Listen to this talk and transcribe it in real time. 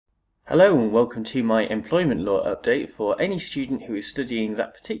Hello and welcome to my employment law update for any student who is studying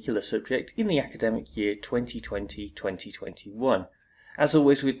that particular subject in the academic year 2020-2021. As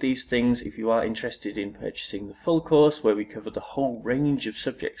always with these things, if you are interested in purchasing the full course where we cover the whole range of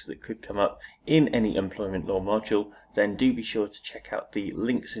subjects that could come up in any employment law module, then do be sure to check out the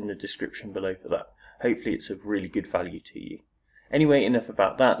links in the description below for that. Hopefully it's of really good value to you. Anyway, enough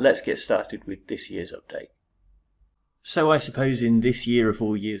about that, let's get started with this year's update. So I suppose in this year of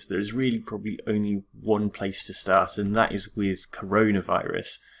all years there is really probably only one place to start, and that is with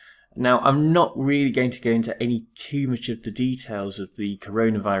coronavirus. Now I'm not really going to go into any too much of the details of the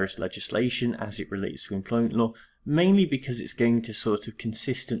coronavirus legislation as it relates to employment law, mainly because it's going to sort of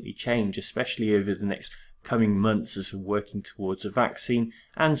consistently change, especially over the next coming months as we're working towards a vaccine,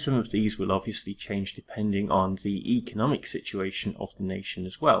 and some of these will obviously change depending on the economic situation of the nation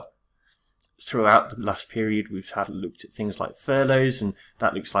as well. Throughout the last period we've had looked at things like furloughs, and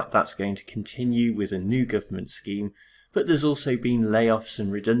that looks like that's going to continue with a new government scheme, but there's also been layoffs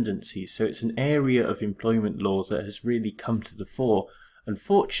and redundancies, so it's an area of employment law that has really come to the fore,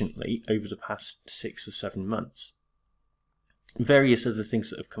 unfortunately, over the past 6 or 7 months. Various other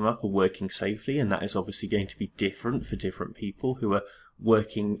things that have come up are working safely, and that is obviously going to be different for different people who are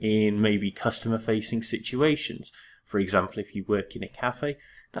working in maybe customer facing situations. For example, if you work in a cafe,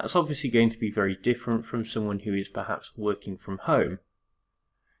 that's obviously going to be very different from someone who is perhaps working from home.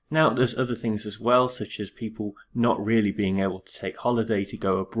 Now there's other things as well, such as people not really being able to take holiday to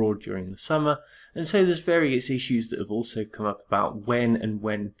go abroad during the summer, and so there's various issues that have also come up about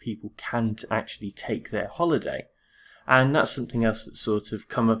when people can actually take their holiday. And that's something else that's sort of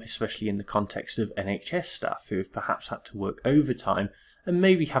come up, especially in the context of NHS staff who have perhaps had to work overtime and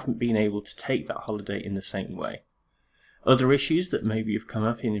maybe haven't been able to take that holiday in the same way. Other issues that maybe have come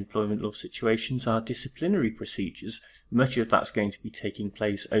up in employment law situations are disciplinary procedures. Much of that's going to be taking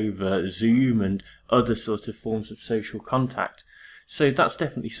place over Zoom and other sort of forms of social contact. So that's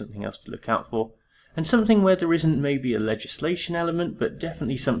definitely something else to look out for. And something where there isn't maybe a legislation element, but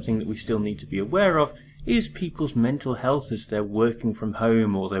definitely something that we still need to be aware of, is people's mental health as they're working from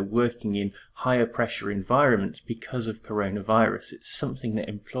home or they're working in higher pressure environments because of coronavirus. It's something that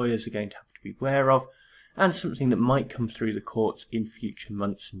employers are going to have to be aware of, and something that might come through the courts in future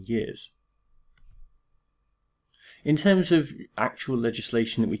months and years. In terms of actual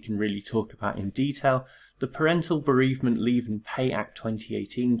legislation that we can really talk about in detail, the Parental Bereavement Leave and Pay Act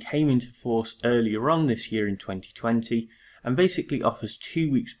 2018 came into force earlier on this year in 2020 and basically offers 2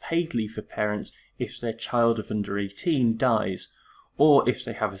 weeks paid leave for parents if their child of under 18 dies, or if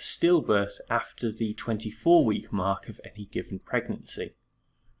they have a stillbirth after the 24-week mark of any given pregnancy.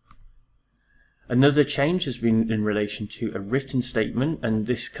 Another change has been in relation to a written statement, and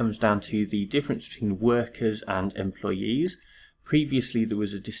this comes down to the difference between workers and employees. Previously there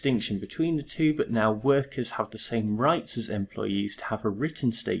was a distinction between the two, but now workers have the same rights as employees to have a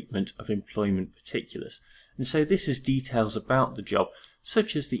written statement of employment particulars. And so this is details about the job,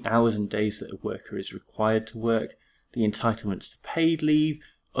 such as the hours and days that a worker is required to work, the entitlements to paid leave,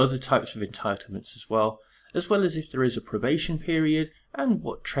 other types of entitlements as well as if there is a probation period and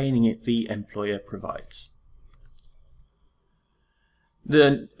what training the employer provides.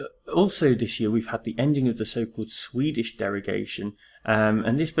 Also this year we've had the ending of the so-called Swedish derogation,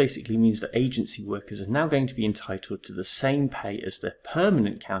 and this basically means that agency workers are now going to be entitled to the same pay as their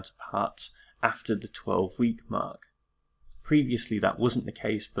permanent counterparts after the 12-week mark. Previously that wasn't the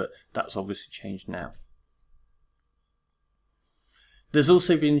case, but that's obviously changed now. There's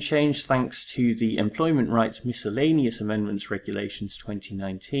also been change thanks to the Employment Rights Miscellaneous Amendments Regulations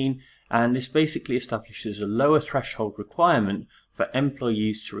 2019, and this basically establishes a lower threshold requirement for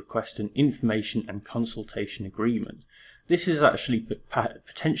employees to request an information and consultation agreement. This is actually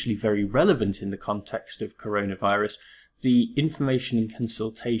potentially very relevant in the context of coronavirus. The information and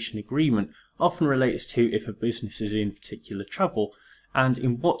consultation agreement often relates to if a business is in particular trouble and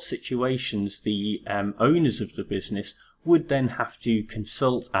in what situations the owners of the business would then have to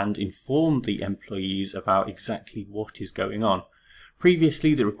consult and inform the employees about exactly what is going on.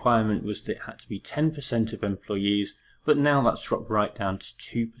 Previously the requirement was that it had to be 10% of employees, but now that's dropped right down to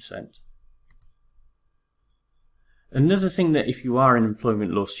 2%. Another thing that if you are an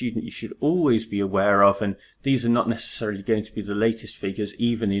employment law student you should always be aware of, and these are not necessarily going to be the latest figures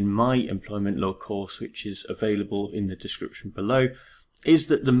even in my employment law course, which is available in the description below, is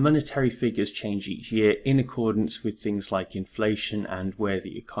that the monetary figures change each year in accordance with things like inflation and where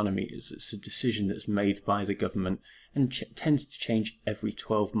the economy is. It's a decision that's made by the government and tends to change every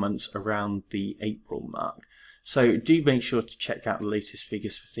 12 months around the April mark. So do make sure to check out the latest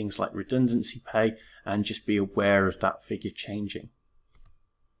figures for things like redundancy pay and just be aware of that figure changing.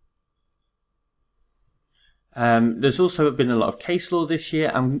 There's also been a lot of case law this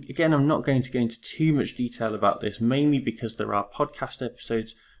year, and again, I'm not going to go into too much detail about this, mainly because there are podcast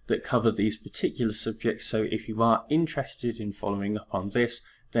episodes that cover these particular subjects. So if you are interested in following up on this,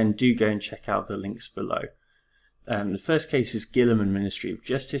 then do go and check out the links below. The first case is Gillam and Ministry of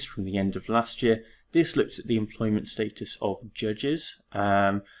Justice from the end of last year. This looks at the employment status of judges,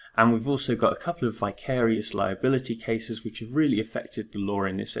 and we've also got a couple of vicarious liability cases which have really affected the law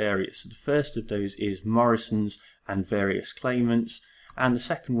in this area. So the first of those is Morrison's and various claimants, and the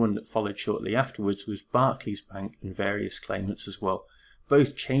second one that followed shortly afterwards was Barclays Bank and various claimants as well,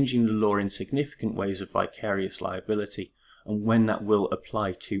 both changing the law in significant ways of vicarious liability and when that will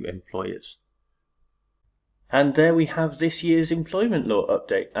apply to employers. And there we have this year's employment law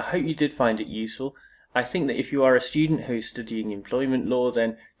update. I hope you did find it useful. I think that if you are a student who is studying employment law,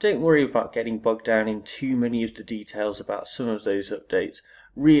 then don't worry about getting bogged down in too many of the details about some of those updates.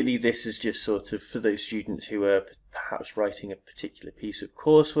 Really, this is just sort of for those students who are perhaps writing a particular piece of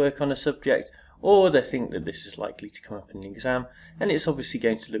coursework on a subject, or they think that this is likely to come up in an exam, and it's obviously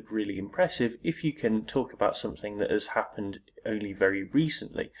going to look really impressive if you can talk about something that has happened only very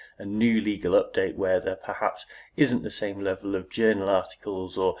recently, a new legal update where there perhaps isn't the same level of journal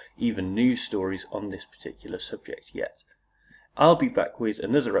articles or even news stories on this particular subject yet. I'll be back with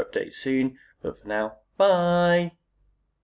another update soon, but for now, bye!